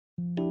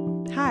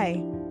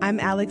Hi, I'm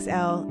Alex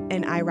L.,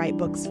 and I write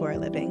books for a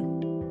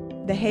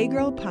living. The Hey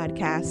Girl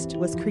podcast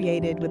was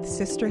created with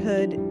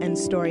sisterhood and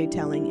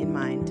storytelling in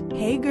mind.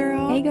 Hey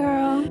girl. Hey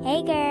girl.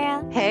 Hey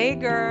girl. Hey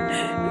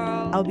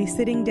girl. I'll be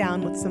sitting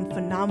down with some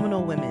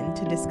phenomenal women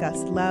to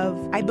discuss love.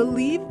 I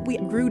believe we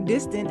grew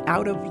distant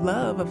out of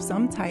love of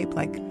some type,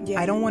 I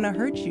don't want to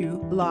hurt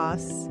you.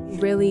 Loss.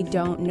 Really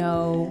don't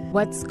know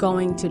what's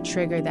going to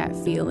trigger that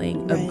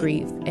feeling of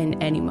grief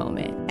in any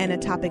moment. And a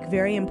topic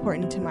very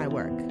important to my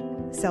work,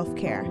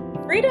 self-care.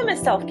 Freedom is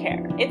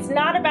self-care. It's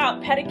not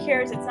about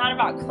pedicures, it's not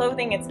about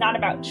clothing, it's not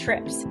about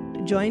trips.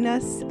 Join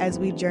us as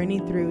we journey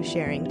through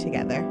sharing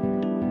together.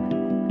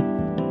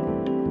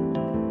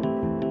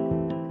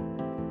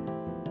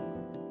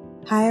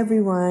 Hi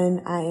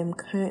everyone, I am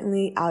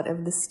currently out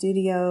of the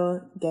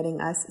studio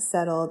getting us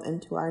settled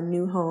into our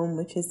new home,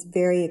 which is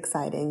very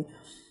exciting.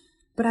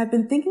 But I've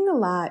been thinking a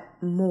lot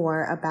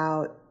more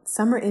about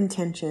summer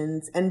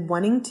intentions and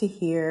wanting to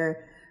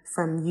hear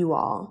from you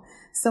all.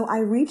 So I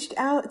reached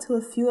out to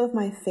a few of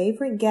my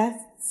favorite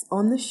guests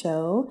on the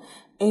show,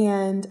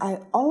 and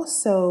I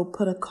also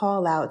put a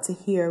call out to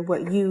hear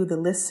what you, the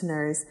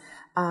listeners,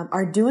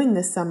 are doing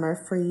this summer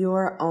for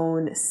your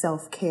own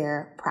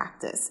self-care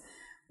practice.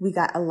 We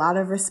got a lot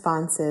of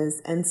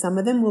responses, and some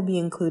of them will be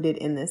included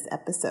in this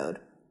episode.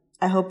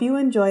 I hope you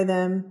enjoy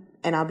them,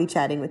 and I'll be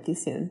chatting with you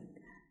soon.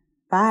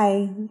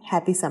 Bye.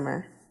 Happy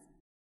summer.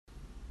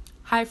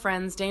 Hi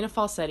friends, Dana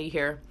Falsetti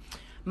here.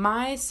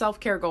 My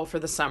self-care goal for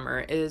the summer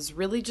is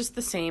really just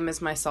the same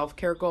as my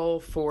self-care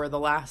goal for the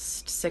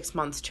last 6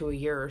 months to a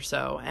year or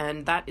so,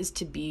 and that is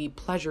to be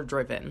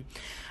pleasure-driven.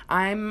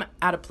 I'm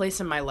at a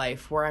place in my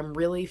life where I'm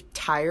really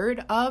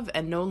tired of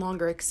and no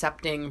longer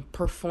accepting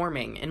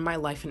performing in my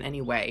life in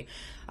any way,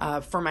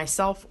 for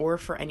myself or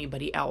for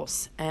anybody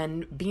else.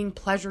 And being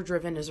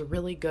pleasure-driven is a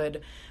really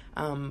good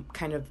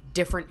kind of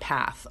different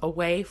path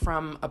away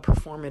from a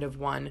performative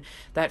one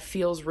that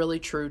feels really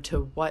true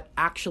to what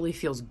actually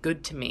feels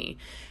good to me.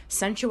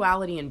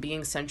 Sensuality and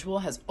being sensual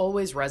has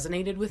always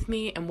resonated with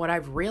me, and what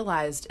I've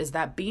realized is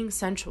that being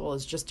sensual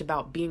is just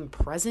about being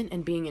present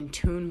and being in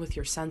tune with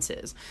your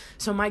senses.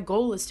 So my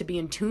goal is to be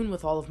in tune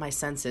with all of my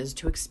senses,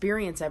 to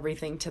experience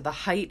everything to the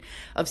height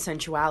of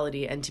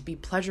sensuality, and to be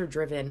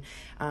pleasure-driven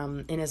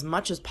in as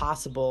much as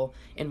possible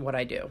in what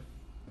I do.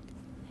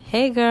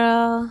 Hey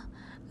girl.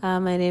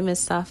 My name is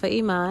Safa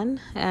Iman,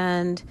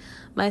 and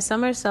my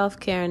summer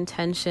self-care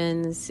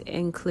intentions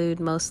include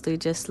mostly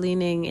just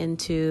leaning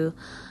into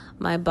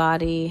my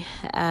body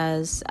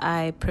as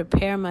I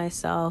prepare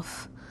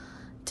myself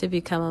to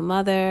become a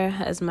mother,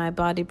 as my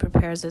body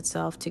prepares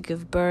itself to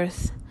give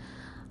birth.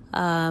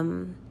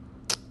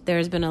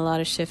 There's been a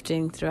lot of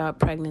shifting throughout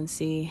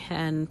pregnancy,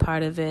 and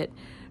part of it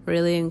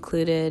really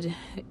included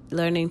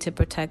learning to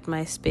protect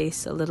my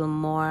space a little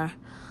more.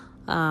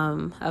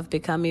 I've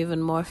become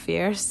even more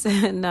fierce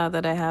now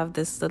that I have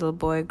this little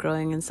boy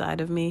growing inside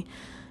of me,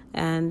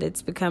 and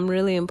it's become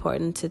really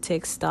important to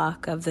take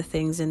stock of the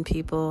things and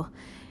people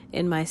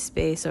in my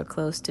space or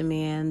close to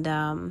me. And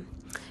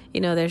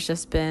there's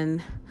just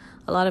been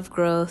a lot of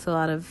growth, a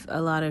lot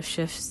of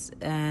shifts,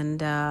 and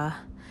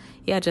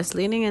just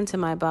leaning into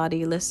my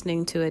body,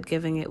 listening to it,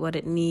 giving it what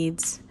it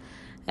needs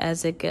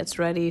as it gets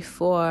ready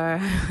for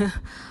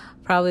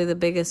probably the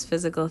biggest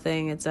physical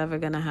thing it's ever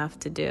gonna have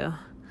to do.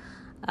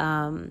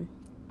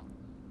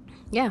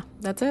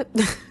 That's it.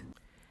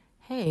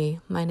 Hey,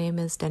 my name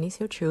is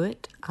Denicio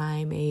Truitt.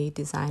 I'm a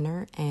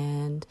designer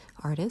and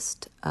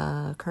artist,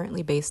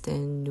 currently based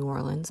in New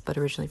Orleans, but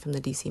originally from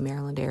the DC,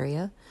 Maryland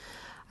area.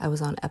 I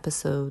was on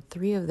episode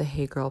 3 of the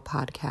Hey Girl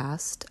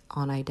podcast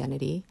on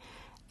identity,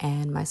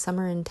 and my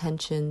summer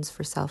intentions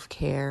for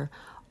self-care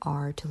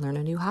are to learn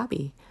a new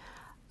hobby.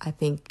 I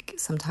think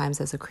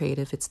sometimes as a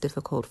creative, it's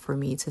difficult for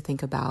me to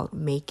think about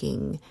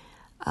making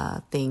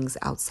things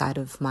outside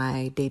of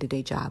my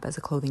day-to-day job as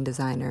a clothing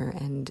designer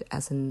and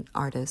as an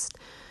artist.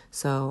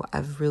 So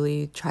I've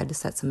really tried to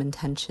set some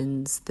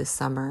intentions this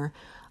summer.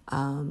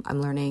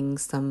 I'm learning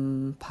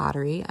some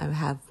pottery. I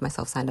have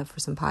myself signed up for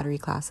some pottery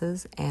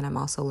classes, and I'm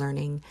also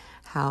learning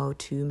how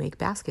to make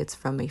baskets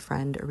from a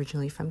friend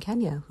originally from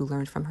Kenya who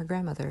learned from her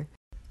grandmother.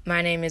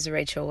 My name is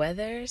Rachel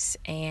Weathers,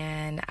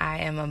 and I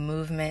am a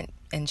movement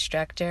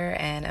instructor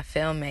and a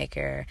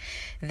filmmaker.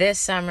 This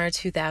summer,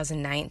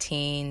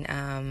 2019,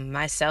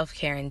 my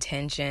self-care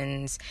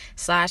intentions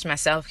 / my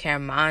self-care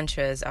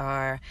mantras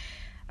are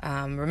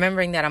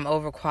remembering that I'm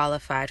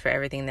overqualified for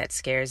everything that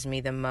scares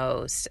me the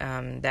most.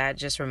 That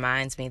just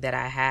reminds me that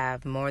I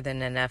have more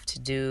than enough to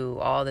do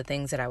all the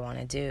things that I want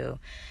to do.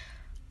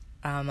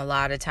 A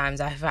lot of times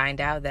I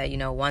find out that,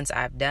 once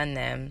I've done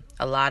them,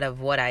 a lot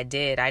of what I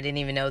did, I didn't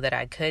even know that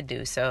I could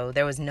do. So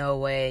there was no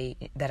way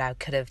that I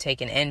could have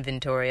taken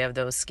inventory of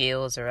those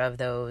skills or of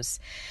those,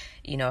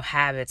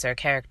 habits or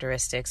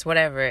characteristics,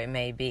 whatever it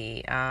may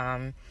be.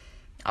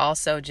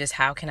 Also, just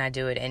how can I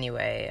do it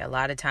anyway? A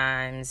lot of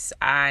times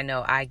I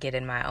know I get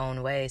in my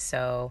own way,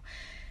 so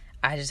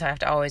I just have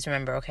to always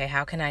remember, okay,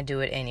 how can I do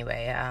it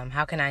anyway?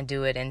 How can I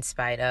do it in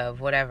spite of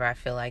whatever I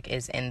feel like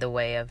is in the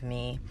way of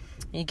me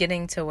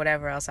getting to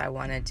whatever else I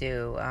want to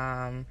do?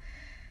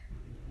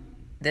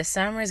 This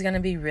summer is going to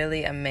be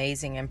really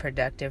amazing and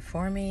productive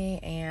for me,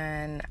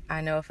 and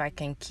I know if I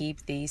can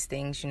keep these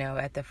things,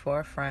 at the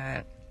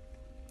forefront,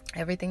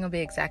 everything will be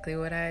exactly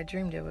what I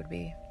dreamed it would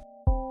be.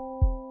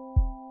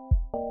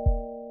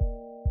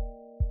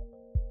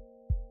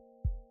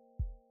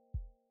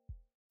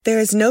 There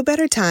is no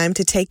better time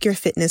to take your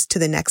fitness to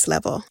the next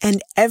level,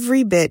 and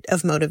every bit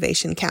of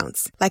motivation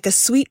counts. Like a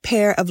sweet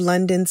pair of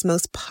London's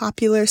most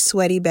popular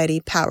Sweaty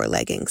Betty power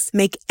leggings.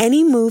 Make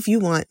any move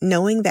you want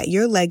knowing that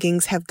your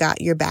leggings have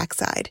got your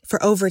backside.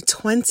 For over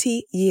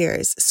 20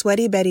 years,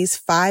 Sweaty Betty's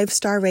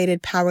 5-star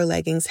rated power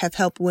leggings have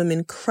helped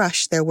women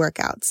crush their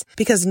workouts.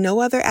 Because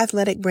no other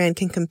athletic brand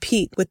can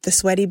compete with the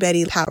Sweaty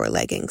Betty power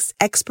leggings.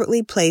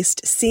 Expertly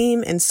placed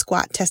seam and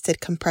squat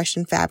tested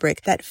compression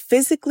fabric that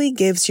physically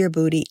gives your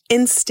booty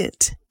instant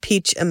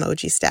peach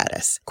emoji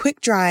status.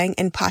 Quick drying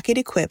and pocket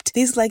equipped,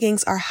 these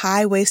leggings are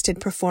high-waisted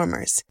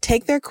performers.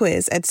 Take their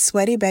quiz at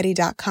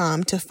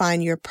sweatybetty.com to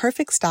find your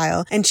perfect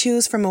style and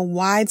choose from a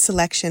wide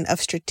selection of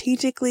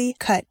strategically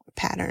cut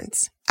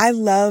patterns. I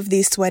love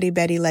these Sweaty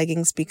Betty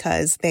leggings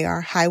because they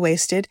are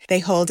high-waisted. They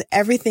hold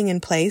everything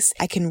in place.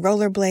 I can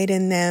rollerblade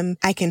in them.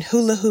 I can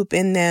hula hoop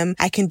in them.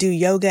 I can do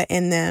yoga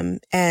in them,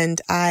 and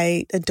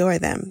I adore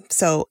them.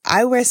 So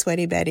I wear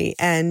Sweaty Betty,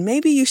 and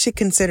maybe you should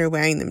consider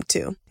wearing them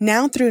too.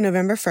 Now through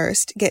November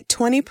 1st, get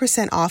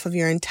 20% off of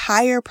your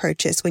entire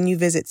purchase when you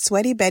visit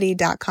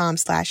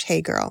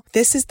sweatybetty.com/heygirl.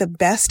 This is the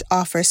best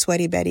offer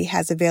Sweaty Betty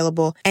has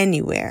available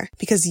anywhere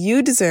because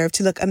you deserve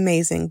to look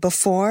amazing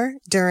before,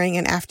 during,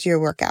 and after your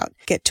workout.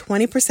 Get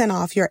 20%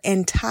 off your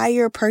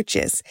entire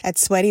purchase at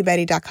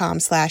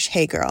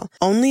sweatybetty.com/heygirl.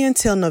 Only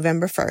until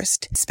November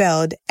 1st.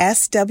 Spelled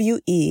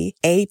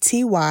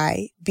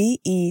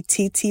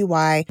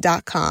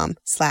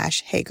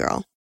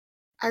SWEATYBETTY.com/heygirl.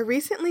 I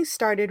recently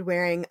started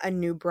wearing a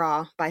new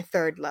bra by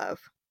Third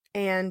Love,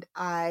 and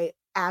I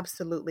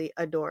absolutely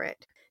adore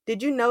it.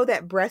 Did you know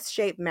that breast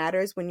shape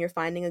matters when you're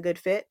finding a good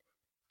fit?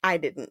 I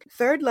didn't.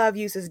 Third Love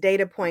uses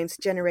data points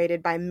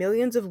generated by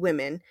millions of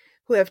women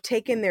who have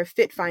taken their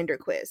Fit Finder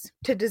quiz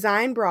to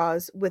design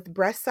bras with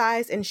breast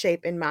size and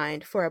shape in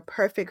mind for a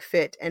perfect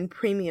fit and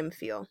premium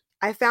feel.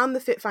 I found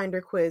the Fit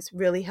Finder quiz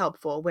really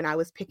helpful when I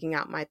was picking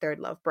out my Third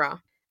Love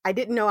bra. I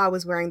didn't know I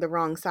was wearing the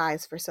wrong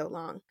size for so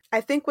long.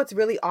 I think what's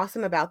really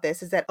awesome about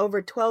this is that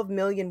over 12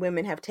 million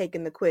women have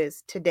taken the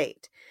quiz to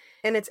date,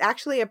 and it's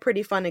actually a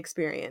pretty fun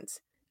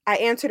experience. I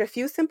answered a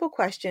few simple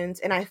questions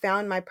and I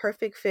found my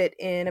perfect fit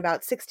in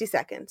about 60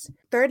 seconds.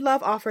 Third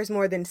Love offers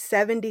more than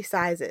 70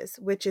 sizes,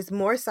 which is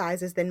more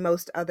sizes than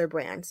most other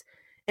brands,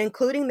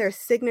 including their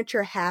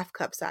signature half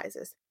cup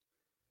sizes.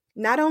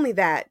 Not only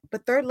that,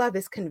 but Third Love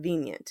is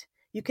convenient.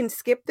 You can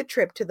skip the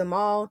trip to the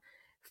mall,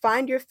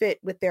 find your fit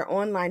with their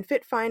online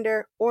fit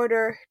finder,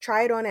 order,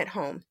 try it on at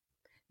home.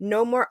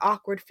 No more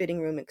awkward fitting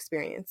room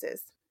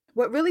experiences.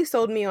 What really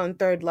sold me on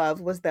Third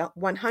Love was the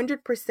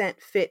 100%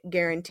 fit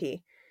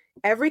guarantee.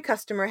 Every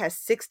customer has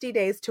 60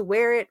 days to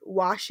wear it,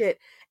 wash it,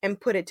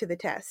 and put it to the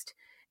test.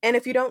 And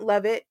if you don't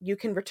love it, you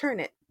can return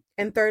it.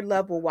 And Third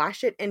Love will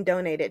wash it and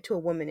donate it to a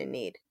woman in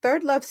need.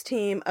 Third Love's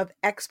team of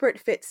expert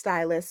fit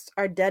stylists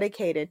are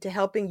dedicated to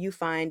helping you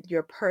find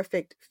your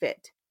perfect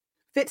fit.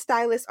 Fit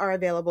stylists are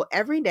available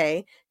every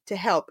day to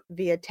help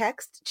via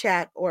text,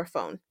 chat, or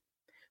phone.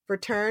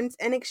 Returns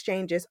and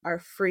exchanges are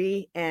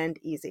free and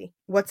easy.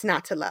 What's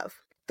not to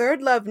love?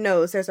 Third Love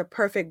knows there's a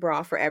perfect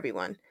bra for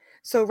everyone.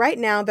 So right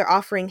now, they're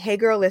offering Hey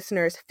Girl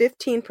listeners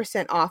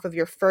 15% off of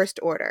your first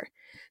order.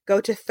 Go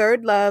to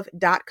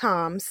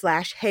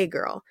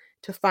thirdlove.com/heygirl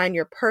to find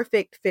your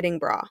perfect fitting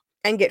bra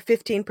and get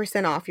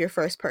 15% off your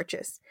first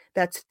purchase.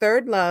 That's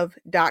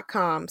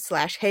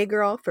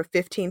thirdlove.com/heygirl for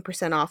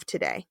 15% off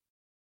today.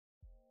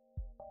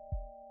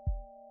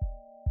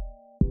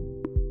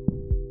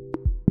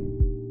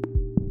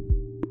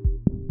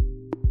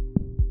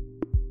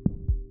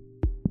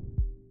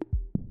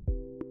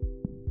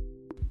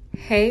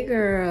 Hey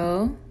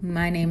girl,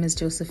 my name is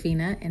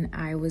Josephina and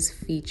I was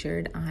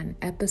featured on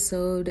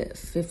episode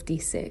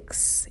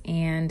 56.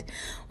 And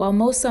while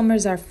most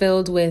summers are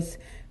filled with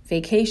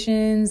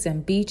vacations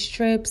and beach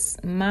trips,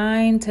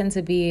 mine tend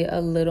to be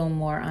a little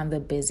more on the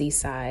busy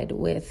side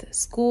with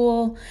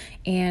school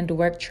and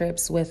work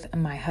trips with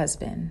my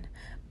husband.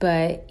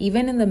 But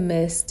even in the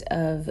midst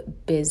of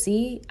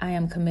busy, I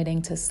am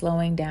committing to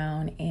slowing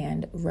down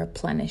and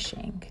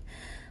replenishing.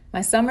 My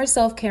summer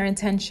self-care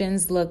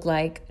intentions look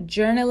like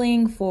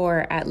journaling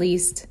for at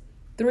least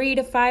 3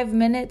 to 5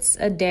 minutes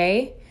a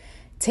day,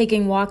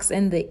 taking walks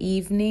in the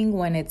evening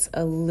when it's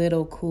a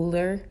little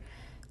cooler,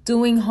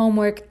 doing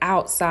homework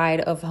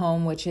outside of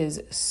home, which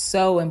is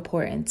so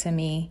important to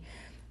me,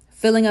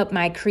 filling up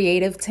my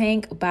creative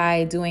tank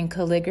by doing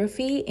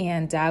calligraphy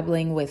and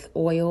dabbling with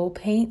oil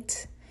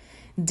paint,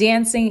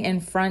 dancing in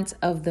front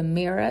of the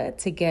mirror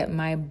to get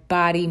my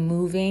body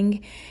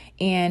moving,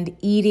 and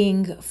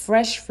eating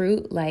fresh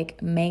fruit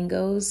like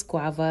mangoes,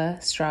 guava,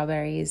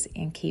 strawberries,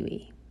 and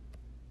kiwi.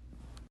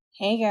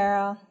 Hey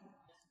girl,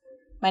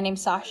 my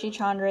name's Sakshi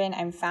Chandran.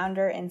 I'm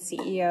founder and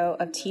CEO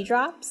of Tea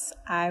Drops.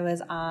 I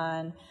was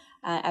on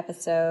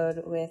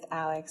episode with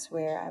Alex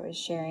where I was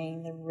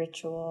sharing the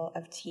ritual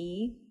of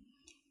tea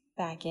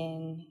back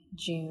in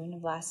June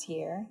of last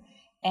year.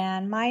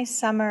 And my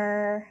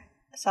summer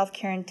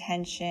self-care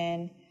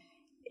intention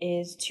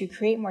is to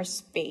create more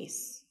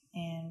space.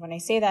 And when I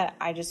say that,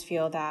 I just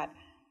feel that,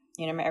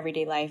 my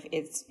everyday life,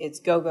 it's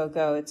go, go,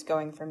 go. It's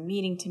going from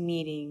meeting to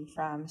meeting,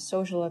 from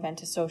social event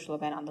to social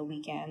event on the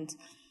weekend.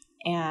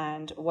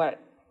 And what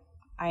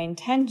I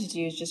intend to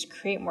do is just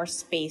create more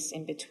space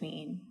in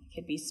between. It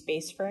could be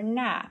space for a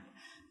nap,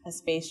 a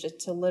space just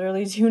to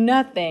literally do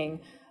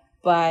nothing.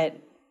 But,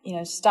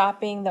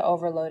 stopping the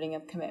overloading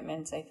of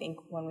commitments. I think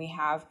when we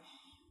have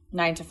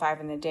 9 to 5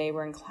 in the day,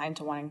 we're inclined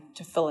to wanting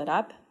to fill it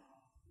up.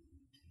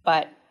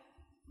 But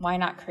why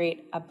not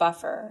create a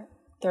buffer,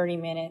 30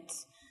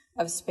 minutes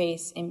of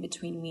space in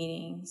between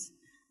meetings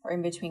or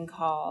in between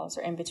calls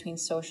or in between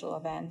social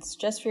events,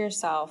 just for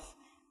yourself.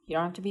 You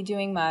don't have to be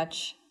doing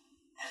much.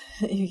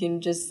 You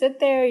can just sit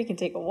there, you can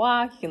take a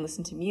walk, you can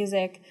listen to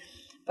music.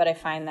 But I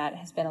find that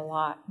has been a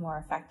lot more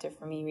effective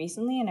for me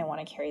recently, and I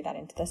want to carry that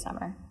into the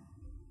summer.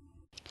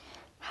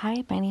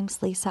 Hi, my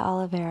name's Lisa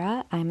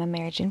Oliveira. I'm a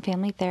marriage and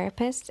family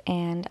therapist,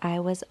 and I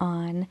was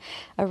on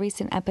a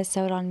recent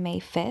episode on May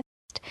 5th.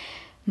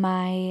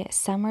 My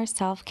summer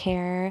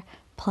self-care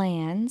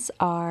plans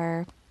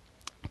are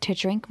to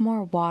drink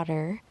more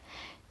water,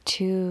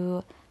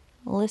 to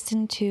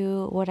listen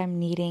to what I'm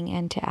needing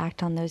and to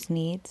act on those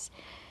needs,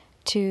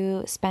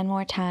 to spend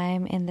more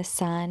time in the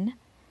sun,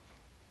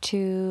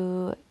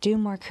 to do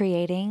more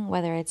creating,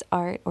 whether it's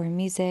art or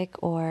music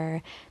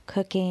or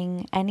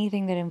cooking,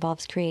 anything that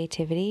involves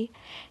creativity,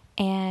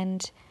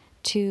 and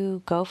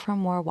to go for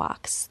more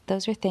walks.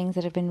 Those are things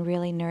that have been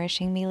really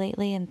nourishing me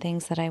lately and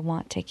things that I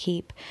want to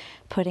keep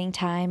putting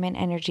time and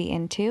energy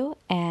into.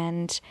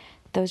 And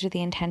those are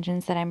the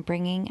intentions that I'm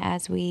bringing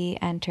as we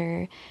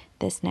enter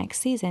this next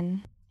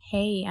season.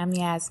 Hey, I'm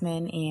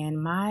Yasmin,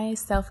 and my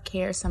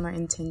self-care summer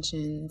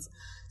intentions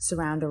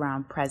surround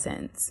around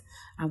presence.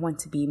 I want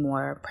to be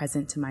more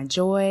present to my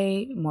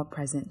joy, more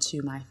present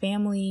to my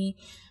family,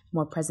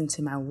 more present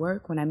to my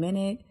work when I'm in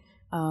it.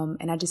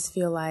 And I just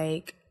feel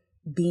like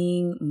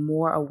being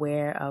more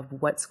aware of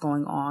what's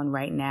going on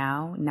right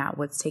now, not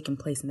what's taken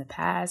place in the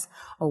past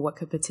or what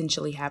could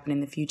potentially happen in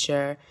the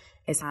future,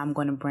 is how I'm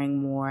going to bring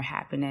more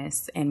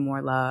happiness and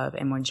more love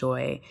and more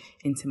joy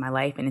into my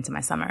life and into my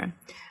summer.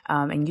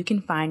 And you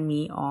can find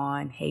me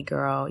on Hey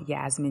Girl,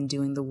 Yasmin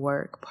Doing the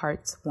Work,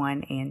 parts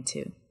 1 and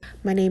 2.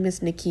 My name is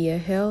Nakia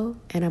Hill,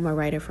 and I'm a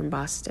writer from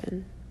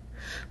Boston.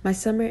 My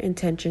summer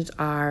intentions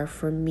are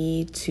for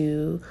me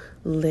to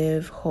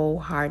live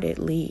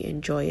wholeheartedly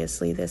and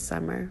joyously this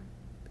summer.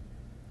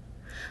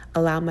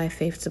 Allow my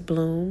faith to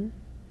bloom,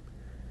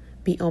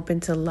 be open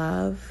to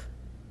love,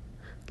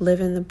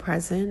 live in the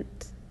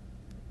present.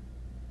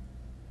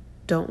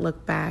 Don't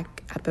look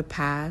back at the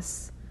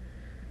past.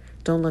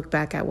 Don't look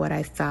back at what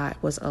I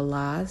thought was a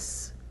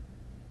loss,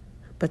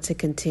 but to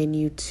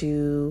continue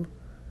to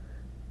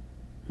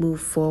move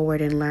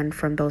forward and learn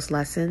from those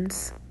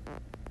lessons.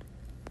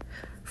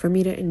 For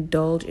me to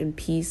indulge in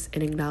peace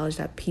and acknowledge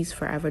that peace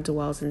forever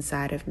dwells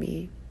inside of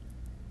me.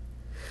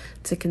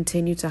 To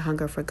continue to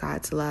hunger for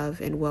God's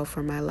love and will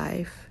for my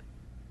life.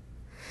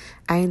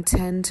 I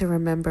intend to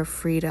remember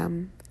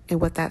freedom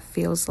and what that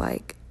feels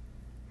like.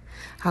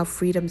 How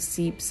freedom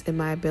seeps in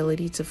my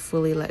ability to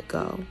fully let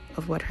go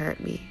of what hurt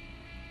me.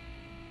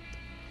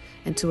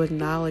 And to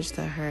acknowledge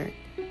the hurt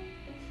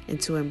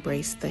and to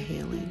embrace the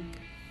healing.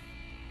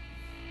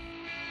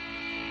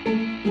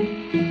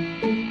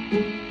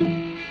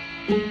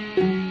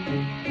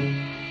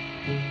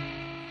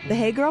 The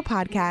Hey Girl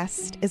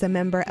podcast is a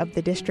member of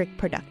the District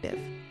Productive,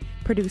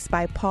 produced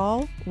by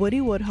Paul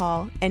Woody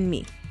Woodhall and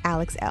me,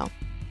 Alex L.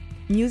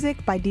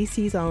 Music by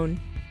DC's own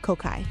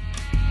Kokai.